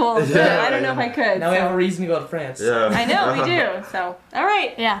see Jules. But Yeah, I don't know if I could. Now we so. have a reason to go to France. Yeah. I know we do. So, all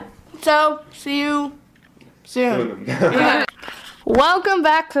right. Yeah. So, see you soon. Welcome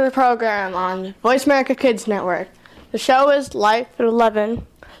back to the program on Voice America Kids Network. The show is Life at 11.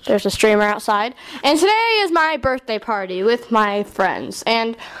 There's a streamer outside. And today is my birthday party with my friends.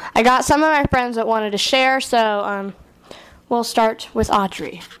 And I got some of my friends that wanted to share, so we'll start with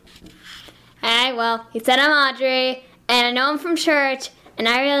Audrey. Hi, well, you said I'm Audrey, and I know I'm from church, and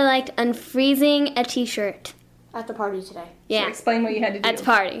I really liked unfreezing a t-shirt. At the party today. Yeah. So explain what you had to do. At the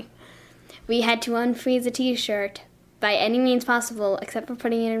party. We had to unfreeze a t-shirt by any means possible, except for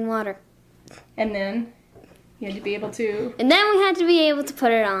putting it in water. And then you had to be able to. And then we had to be able to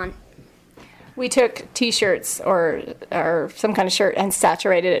put it on. We took T-shirts or some kind of shirt and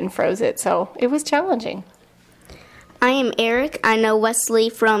saturated it and froze it, so it was challenging. I am Eric. I know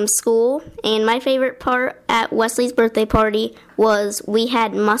Wesley from school, and my favorite part at Wesley's birthday party was we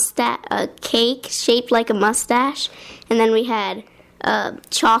had a cake shaped like a mustache, and then we had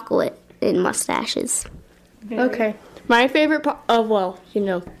chocolate in mustaches. Okay. My favorite part, well, you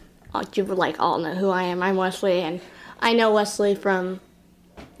like all know who I am. I'm Wesley, and I know Wesley from,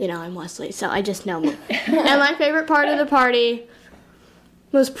 I'm Wesley, so I just know me. And my favorite part of the party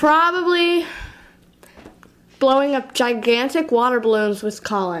was probably blowing up gigantic water balloons with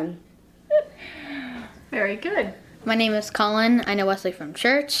Colin. Very good. My name is Colin. I know Wesley from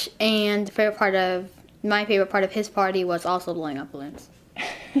church, and my favorite part of his party was also blowing up balloons.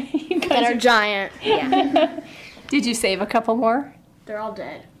 That are giant. Yeah. Did you save a couple more? They're all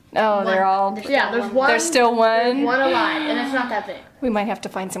dead. Oh, they're all. Yeah, there's one. There's still one. There's one alive, and it's not that big. We might have to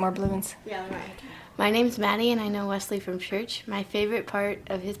find some more balloons. Yeah, right. My name's Maddie, and I know Wesley from church. My favorite part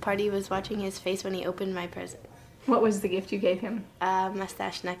of his party was watching his face when he opened my present. What was the gift you gave him? A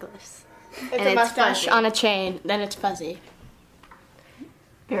mustache necklace. It's a mustache on a chain, then it's fuzzy.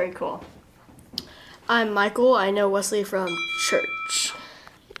 Very cool. I'm Michael. I know Wesley from church.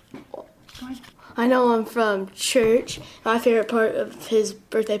 I know him from church. My favorite part of his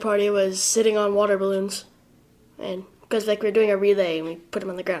birthday party was sitting on water balloons. And because we were doing a relay and we put them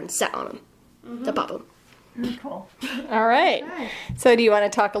on the ground and sat on them to pop them. Very cool. All right. So do you want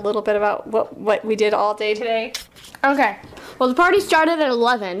to talk a little bit about what we did all day today? Okay. Well, the party started at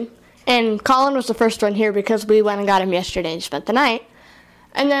 11, and Colin was the first one here because we went and got him yesterday and spent the night.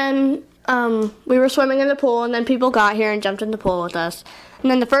 And then we were swimming in the pool, and then people got here and jumped in the pool with us. And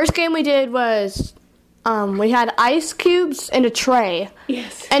then the first game we did was we had ice cubes in a tray.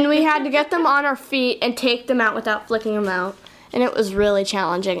 Yes. And we had to get them on our feet and take them out without flicking them out. And it was really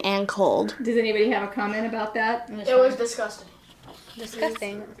challenging and cold. Does anybody have a comment about that? It was disgusting.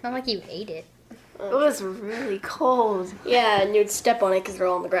 Disgusting. It's not like you ate it. It was really cold. Yeah, and you'd step on it because they're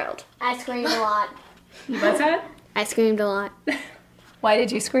all on the ground. I screamed a lot. What's that? I screamed a lot. Why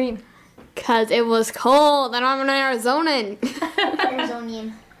did you scream? Because it was cold, and I'm an Arizonan.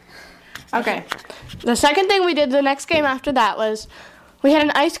 Arizonian. Okay. The second thing we did the next game after that was we had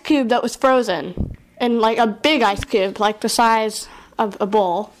an ice cube that was frozen. And like a big ice cube, like the size of a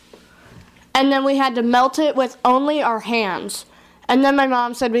bowl. And then we had to melt it with only our hands. And then my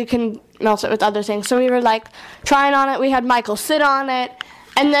mom said we can melt it with other things. So we were like trying on it. We had Michael sit on it.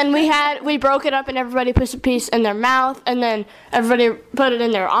 And then we broke it up and everybody put a piece in their mouth. And then everybody put it in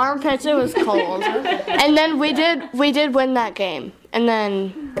their armpits. It was cold. And then we did win that game. And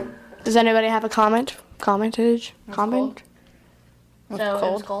then, does anybody have a comment? Comment? So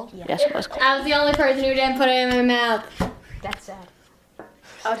it was cold? Yeah. Yes, it was cold. I was the only person who didn't put it in my mouth. That's sad.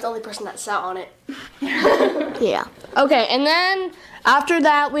 I was the only person that sat on it. Yeah. Okay, and then after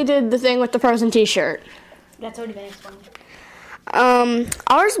that, we did the thing with the Frozen t-shirt. That's already been explained.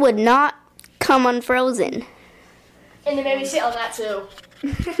 Ours would not come unfrozen. And they made me sit on that too.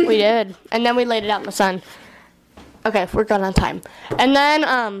 We did. And then we laid it out in the sun. Okay, we're good on time. And then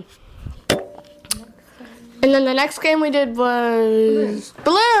the next game we did was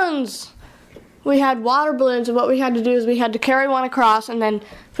balloons. We had water balloons, and what we had to do is we had to carry one across and then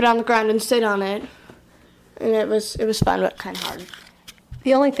put it on the ground and sit on it. And it was fun, but kind of hard.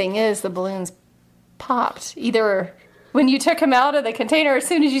 The only thing is the balloons popped. Either when you took them out of the container as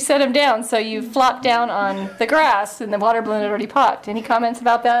soon as you set them down, so you flopped down on the grass and the water balloon had already popped. Any comments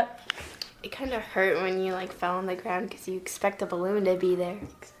about that? It kind of hurt when you fell on the ground because you expect the balloon to be there.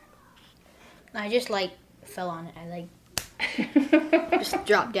 I just fell on it. I just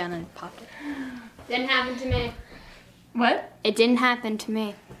dropped down and popped it. Didn't happen to me. What? It didn't happen to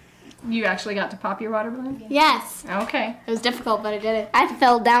me. You actually got to pop your water balloon? Yes. Okay. It was difficult, but I did it. I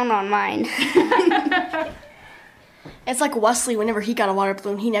fell down on mine. It's like Wesley, whenever he got a water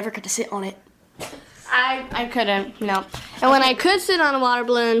balloon, he never got to sit on it. I couldn't, no. And when I could sit on a water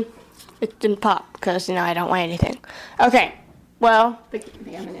balloon, it didn't pop because, I don't weigh anything. Okay, well. The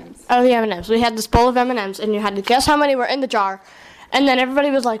M&Ms. Oh, the M&Ms. We had this bowl of M&Ms, and you had to guess how many were in the jar. And then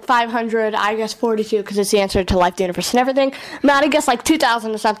everybody was 500. I guessed 42 because it's the answer to life, the universe, and everything. Maddie guessed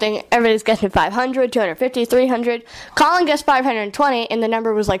 2,000 or something. Everybody's guessing 500, 250, 300. Colin guessed 520, and the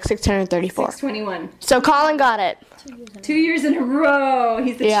number was 634. 621. So Colin got it. 2 years in a row.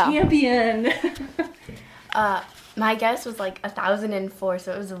 He's the champion. My guess was 1,004,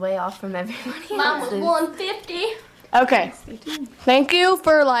 so it was way off from everybody Mom was else's. 150. Okay. Thank you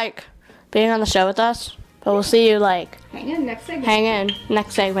for being on the show with us. But we'll see you Hang in next segment. Hang in.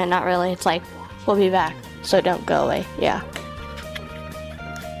 Next segment, not really. It's we'll be back. So don't go away. Yeah.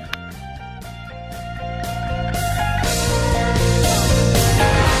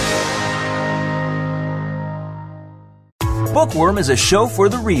 Bookworm is a show for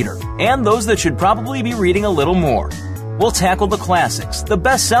the reader and those that should probably be reading a little more. We'll tackle the classics, the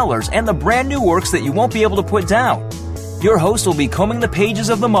bestsellers, and the brand new works that you won't be able to put down. Your host will be combing the pages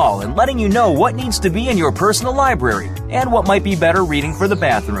of them all and letting you know what needs to be in your personal library and what might be better reading for the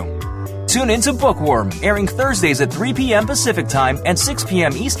bathroom. Tune into Bookworm, airing Thursdays at 3 p.m. Pacific Time and 6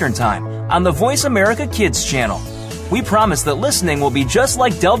 p.m. Eastern Time on the Voice America Kids channel. We promise that listening will be just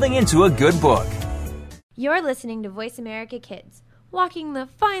like delving into a good book. You're listening to Voice America Kids, walking the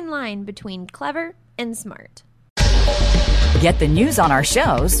fine line between clever and smart. Get the news on our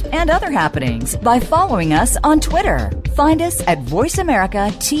shows and other happenings by following us on Twitter. Find us at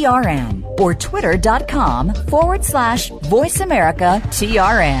VoiceAmericaTRN or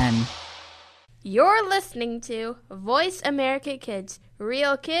twitter.com/VoiceAmericaTRN. You're listening to Voice America Kids,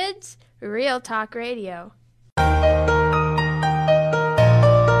 real kids, real talk radio.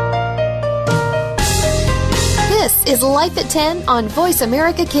 This is Life at 10 on Voice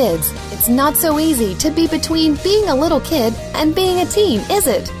America Kids. It's not so easy to be between being a little kid and being a teen, is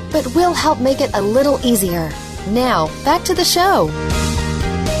it? But we'll help make it a little easier. Now, back to the show.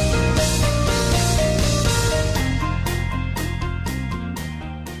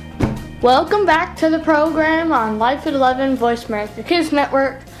 Welcome back to the program on Life at 11 Voice America Kids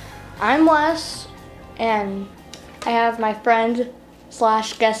Network. I'm Wes, and I have my friend /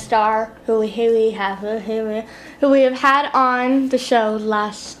 guest star who we have had on the show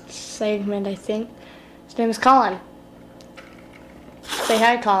last segment, I think. His name is Colin. Say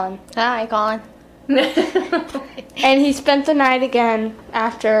hi, Colin. Hi, Colin. And he spent the night again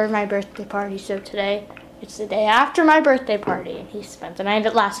after my birthday party. So today, it's the day after my birthday party, and he spent the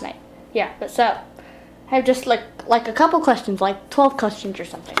night last night. Yeah, but so I have just like a couple questions, 12 questions or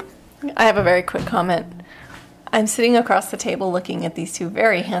something. I have a very quick comment. I'm sitting across the table looking at these two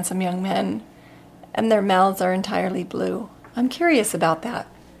very handsome young men, and their mouths are entirely blue. I'm curious about that.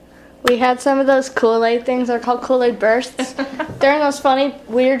 We had some of those Kool-Aid things. They're called Kool-Aid bursts. They're in those funny,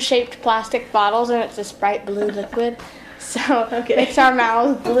 weird-shaped plastic bottles, and it's this bright blue liquid. So it makes our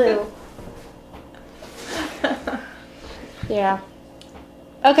mouths blue. Yeah.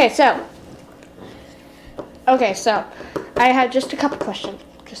 Okay, so I had just a couple questions.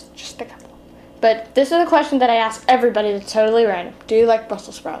 Just a couple. But this is a question that I ask everybody that's totally random. Do you like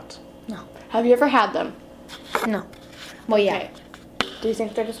Brussels sprouts? No. Have you ever had them? No. Well, yeah. Okay. Do you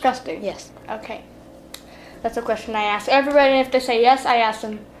think they're disgusting? Yes. Okay. That's a question I ask everybody, and if they say yes, I ask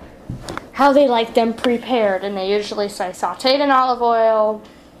them how they like them prepared, and they usually say sauteed in olive oil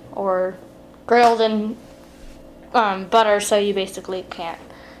or grilled in butter, so you basically can't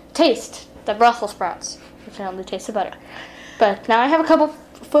taste the Brussels sprouts. You can only taste the butter. But now I have a couple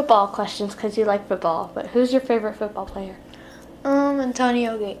football questions because you like football. But who's your favorite football player?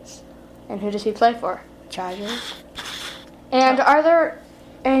 Antonio Gates. And who does he play for? Chargers. And are there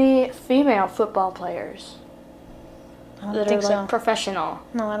any female football players I don't that think are like so. professional?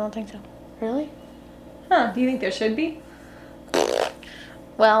 No, I don't think so. Really? Huh, do you think there should be?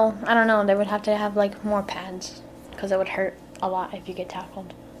 Well, I don't know. They would have to have like more pads because it would hurt a lot if you get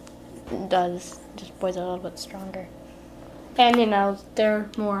tackled. It does. Just boys are a little bit stronger. And you know, they're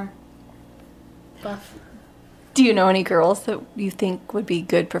more buff. Do you know any girls that you think would be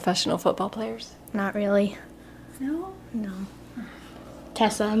good professional football players? Not really. No? No.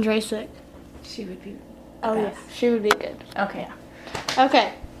 Tessa Andresic. She would be. Oh yeah, she would be good. Okay.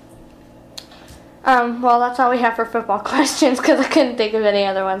 Okay. Well, that's all we have for football questions because I couldn't think of any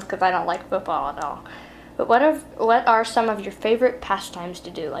other ones because I don't like football at all. But what are some of your favorite pastimes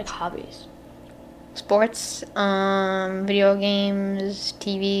to do, like hobbies? Sports, video games,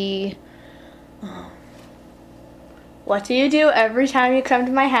 TV. What do you do every time you come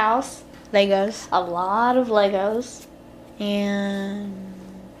to my house? Legos. A lot of Legos. And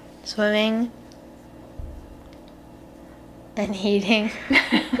swimming. And eating.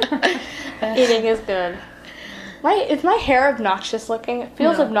 Eating is good. Is my hair obnoxious looking? It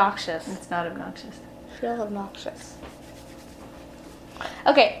feels No. obnoxious. It's not obnoxious. It feels obnoxious.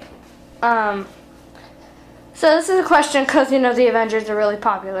 Okay. So this is a question because, you know, the Avengers are really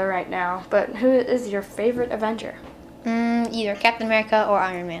popular right now. But who is your favorite Avenger? Either Captain America or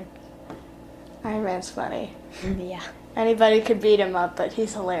Iron Man. Iron Man's funny. Yeah. Anybody could beat him up, but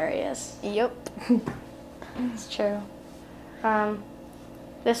he's hilarious. Yep. It's true.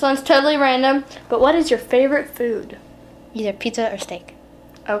 This one's totally random, but what is your favorite food? Either pizza or steak.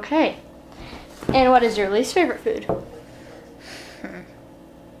 Okay. And what is your least favorite food?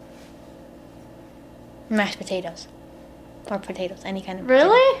 Mashed potatoes. Or potatoes, any kind of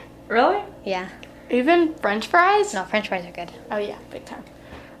Really? potato. Really? Yeah. Even French fries? No, French fries are good. Oh yeah, big time.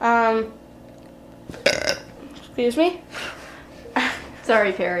 Excuse me?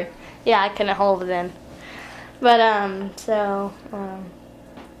 Sorry, Perry. Yeah, I couldn't hold it in. But,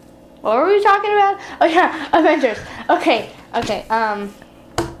 what were we talking about? Oh yeah, Avengers. Okay.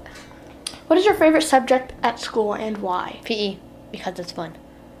 What is your favorite subject at school and why? PE, because it's fun.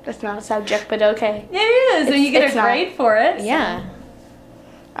 That's not a subject, but okay. It is, and you get a grade for it. So. Yeah.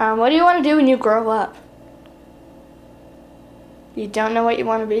 What do you want to do when you grow up? You don't know what you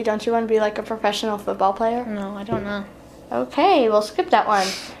want to be? Don't you want to be like a professional football player? No, I don't know. Okay, we'll skip that one.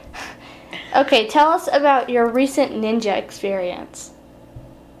 Okay, tell us about your recent ninja experience.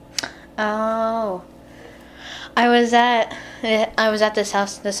 Oh. I was at this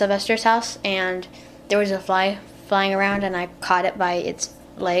house, the Sylvester's house, and there was a fly flying around, and I caught it by its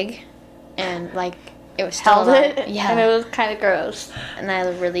leg, and like it was still Held alive. it? Yeah. And it was kind of gross. And I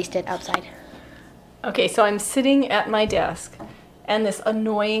released it outside. Okay, so I'm sitting at my desk, and this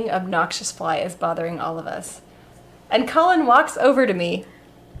annoying, obnoxious fly is bothering all of us. And Colin walks over to me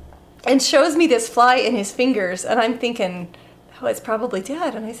and shows me this fly in his fingers, and I'm thinking, oh, it's probably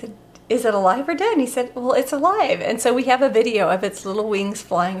dead. And I said, is it alive or dead? And he said, well, it's alive. And so we have a video of its little wings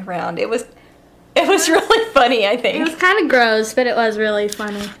flying around. It was really funny, I think. It was kind of gross, but it was really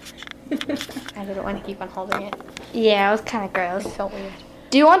funny. I didn't want to keep on holding it. Yeah, it was kind of gross. It felt weird.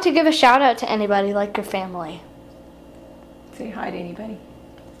 Do you want to give a shout out to anybody, like your family? Say hi to anybody.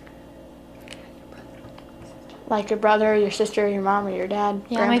 Like your brother, your sister, your mom, or your dad?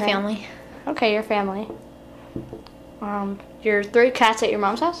 Yeah, my grandparent? family. Okay, your family. Your 3 cats at your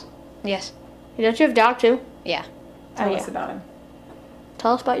mom's house? Yes. Don't you have a dog too? Yeah. Tell us about him.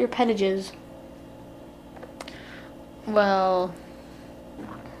 Tell us about your pettages. Well,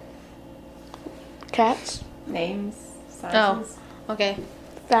 cats. Names, sizes. Oh, okay.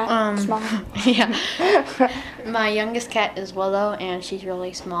 Fat, small. Yeah. My youngest cat is Willow, and she's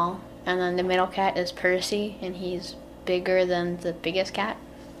really small. And then the middle cat is Percy, and he's bigger than the biggest cat,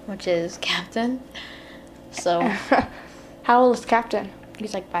 which is Captain. So. How old is Captain?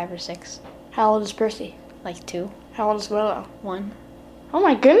 He's like 5 or 6. How old is Percy? Like 2. How old is Willow? 1. Oh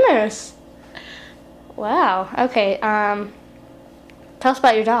my goodness. Wow. Okay. Tell us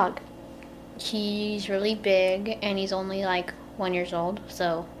about your dog. He's really big, and he's only like 1 year old.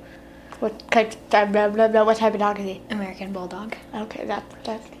 So. What type? What type of dog is he? American Bulldog. Okay, that.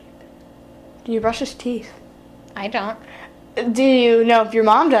 Do you brush his teeth? I don't. Do you know if your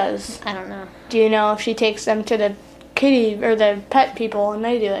mom does? I don't know. Do you know if she takes them to the kitty or the pet people and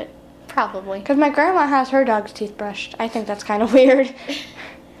they do it? Probably. Because my grandma has her dog's teeth brushed. I think that's kind of weird.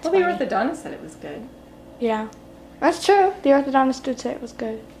 Well, the orthodontist said it was good. Yeah. That's true. The orthodontist did say it was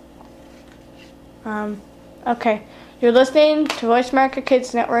good. Okay. You're listening to Voice America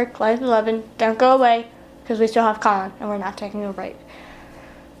Kids Network, Live 11. Don't go away, because we still have Colin, and we're not taking a break.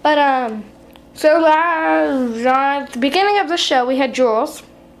 But, so at the beginning of the show, we had Jules.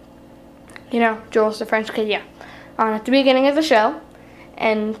 You know, Jules, the French kid, yeah. At the beginning of the show.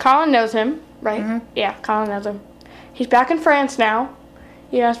 And Colin knows him, right? Mm-hmm. Yeah, Colin knows him. He's back in France now.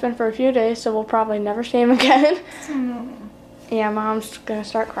 He has been for a few days, so we'll probably never see him again. Yeah, Mom's gonna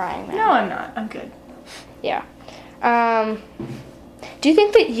start crying now. No, I'm not. I'm good. Yeah. Do you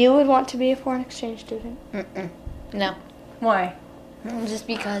think that you would want to be a foreign exchange student? No. Why? Just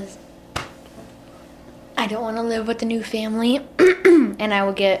because I don't want to live with a new family, and I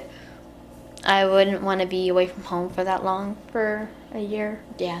wouldn't want to be away from home for that long. For a year?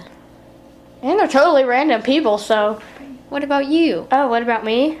 Yeah. And they're totally random people, so... What about you? Oh, what about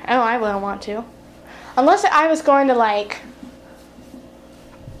me? Oh, I wouldn't want to. Unless I was going to, like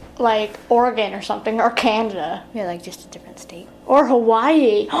Oregon or something, or Canada. Yeah, like just a different state. Or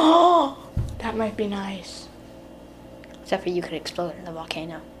Hawaii. Oh, that might be nice. Except for you could explode in the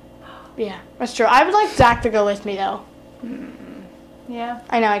volcano. Yeah, that's true. I would like Zach to go with me, though. Yeah.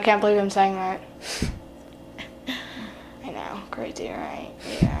 I know, I can't believe I'm saying that. I know, crazy, right?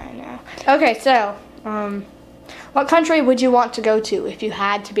 Yeah, I know. Okay, so, what country would you want to go to if you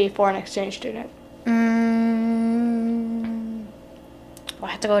had to be a foreign exchange student? Do I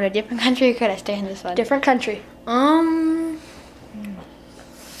have to go to a different country, or could I stay in this one? Different country.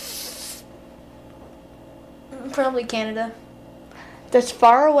 Probably Canada. That's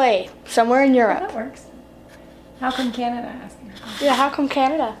far away, somewhere in Europe. That works. How come Canada? Yeah, how come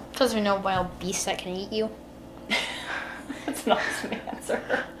Canada? Because we know wild beasts that can eat you. That's not an answer.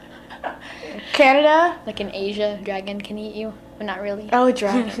 Canada? Like in Asia, a dragon can eat you, but not really. Oh, a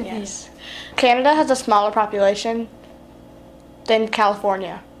dragon, yes. Canada has a smaller population than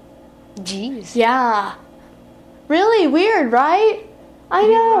California. Jeez. Yeah. Really weird, right? I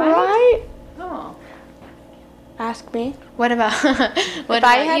know, right? Oh. Ask me. What about if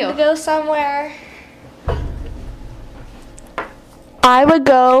I had to go somewhere, I would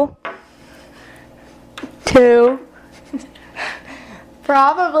go to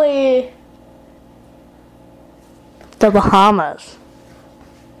probably the Bahamas.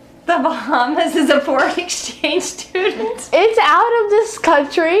 The Bahamas is a foreign exchange student? It's out of this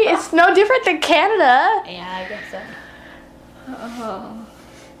country. It's no different than Canada. Yeah, I guess so. Oh.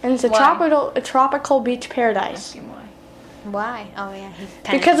 And it's a tropical beach paradise. Why? Oh yeah,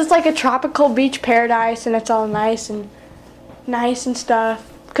 because it's like a tropical beach paradise, and it's all nice and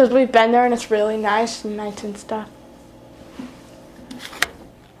stuff. Because we've been there, and it's really nice and stuff.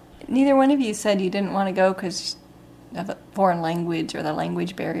 Neither one of you said you didn't want to go because of a foreign language or the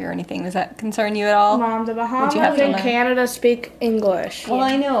language barrier or anything. Does that concern you at all? Mom, the Bahamas and Canada speak English. Well,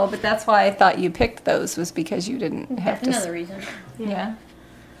 I know, but that's why I thought you picked those, was because you didn't have to. That's another reason. Yeah.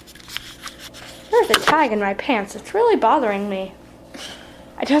 There's a tag in my pants. It's really bothering me.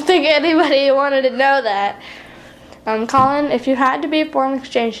 I don't think anybody wanted to know that. Colin, if you had to be a foreign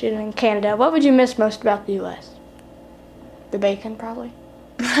exchange student in Canada, what would you miss most about the U.S.? The bacon, probably?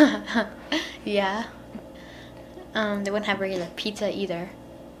 Yeah. They wouldn't have regular pizza either.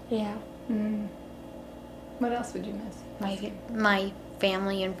 Yeah. What else would you miss? My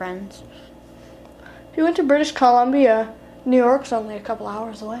family and friends. If you went to British Columbia, New York's only a couple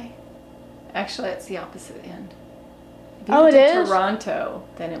hours away. Actually, it's the opposite end. If you Oh, went it to is? Toronto,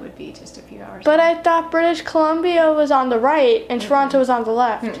 then it would be just a few hours. But I thought British Columbia was on the right and Toronto was on the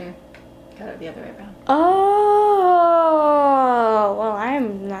left. Got it the other way around. Oh, well,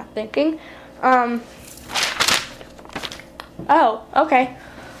 I'm not thinking. Oh, okay.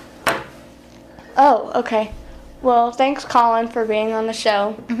 Oh, okay. Well, thanks, Colin, for being on the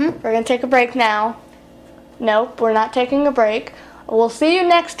show. We're going to take a break now. Nope, we're not taking a break. We'll see you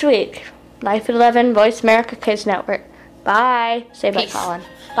next week. Life at 11, Voice America Kids Network. Bye. Say bye, Colin.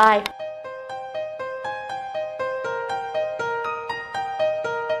 Bye.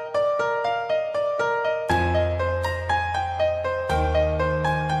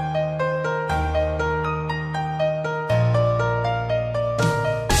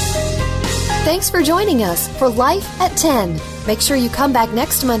 Thanks for joining us for Life at 10. Make sure you come back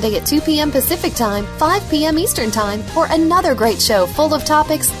next Monday at 2 p.m. Pacific Time, 5 p.m. Eastern Time for another great show full of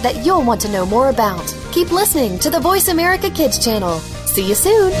topics that you'll want to know more about. Keep listening to the Voice America Kids channel. See you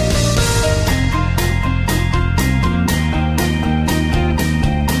soon.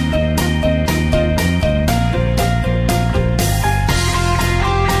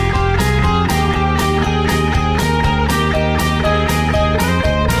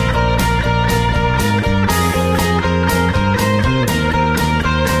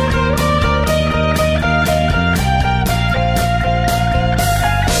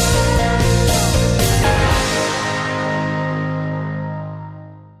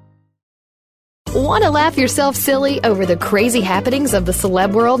 Want to laugh yourself silly over the crazy happenings of the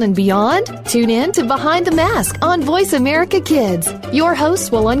celeb world and beyond? Tune in to Behind the Mask on Voice America Kids. Your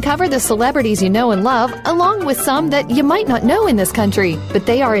hosts will uncover the celebrities you know and love, along with some that you might not know in this country, but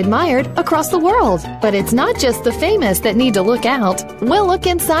they are admired across the world. But it's not just the famous that need to look out. We'll look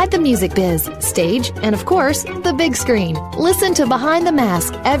inside the music biz, stage, and of course, the big screen. Listen to Behind the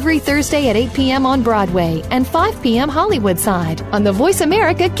Mask every Thursday at 8 p.m. on Broadway and 5 p.m. Hollywood side on the Voice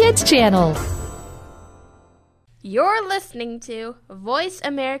America Kids channel. You're listening to Voice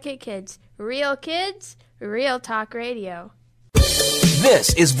America Kids, real talk radio.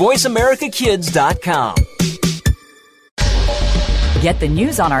 This is VoiceAmericaKids.com. Get the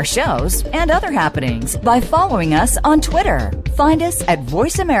news on our shows and other happenings by following us on Twitter. Find us at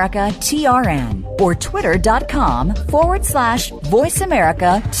VoiceAmericaTRN or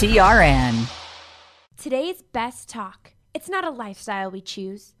twitter.com/VoiceAmericaTRN. Today's best talk. It's not a lifestyle we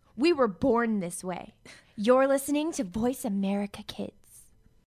choose. We were born this way. You're listening to Voice America Kids.